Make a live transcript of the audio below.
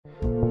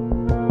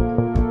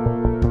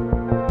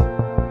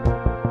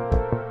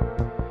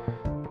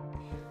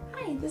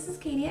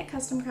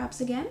Custom Crops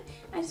again.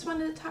 I just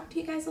wanted to talk to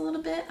you guys a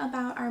little bit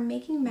about our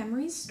Making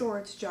Memories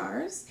storage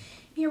jars.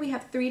 Here we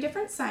have 3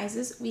 different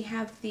sizes. We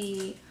have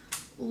the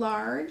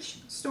large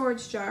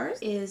storage jars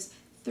is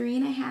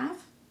 3.5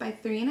 by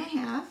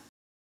 3.5,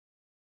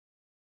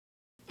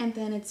 and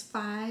then it's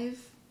 5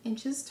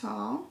 inches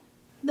tall.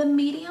 The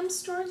medium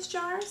storage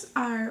jars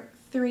are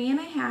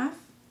 3.5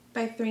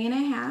 by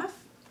 3.5,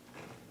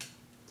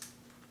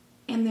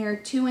 and they're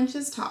 2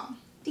 inches tall.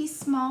 These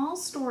small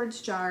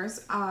storage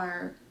jars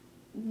are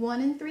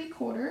 1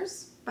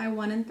 3/4 by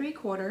 1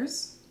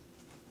 3/4.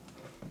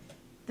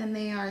 Then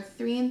they are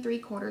 3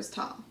 3/4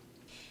 tall.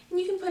 And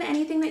you can put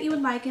anything that you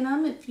would like in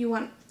them. If you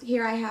want,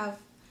 here I have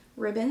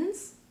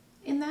ribbons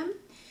in them.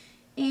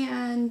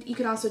 And you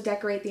could also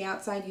decorate the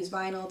outside, use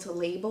vinyl to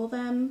label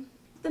them.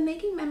 The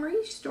Making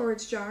Memories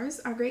storage jars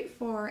are great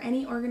for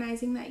any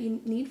organizing that you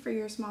need for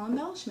your small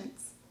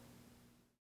embellishments.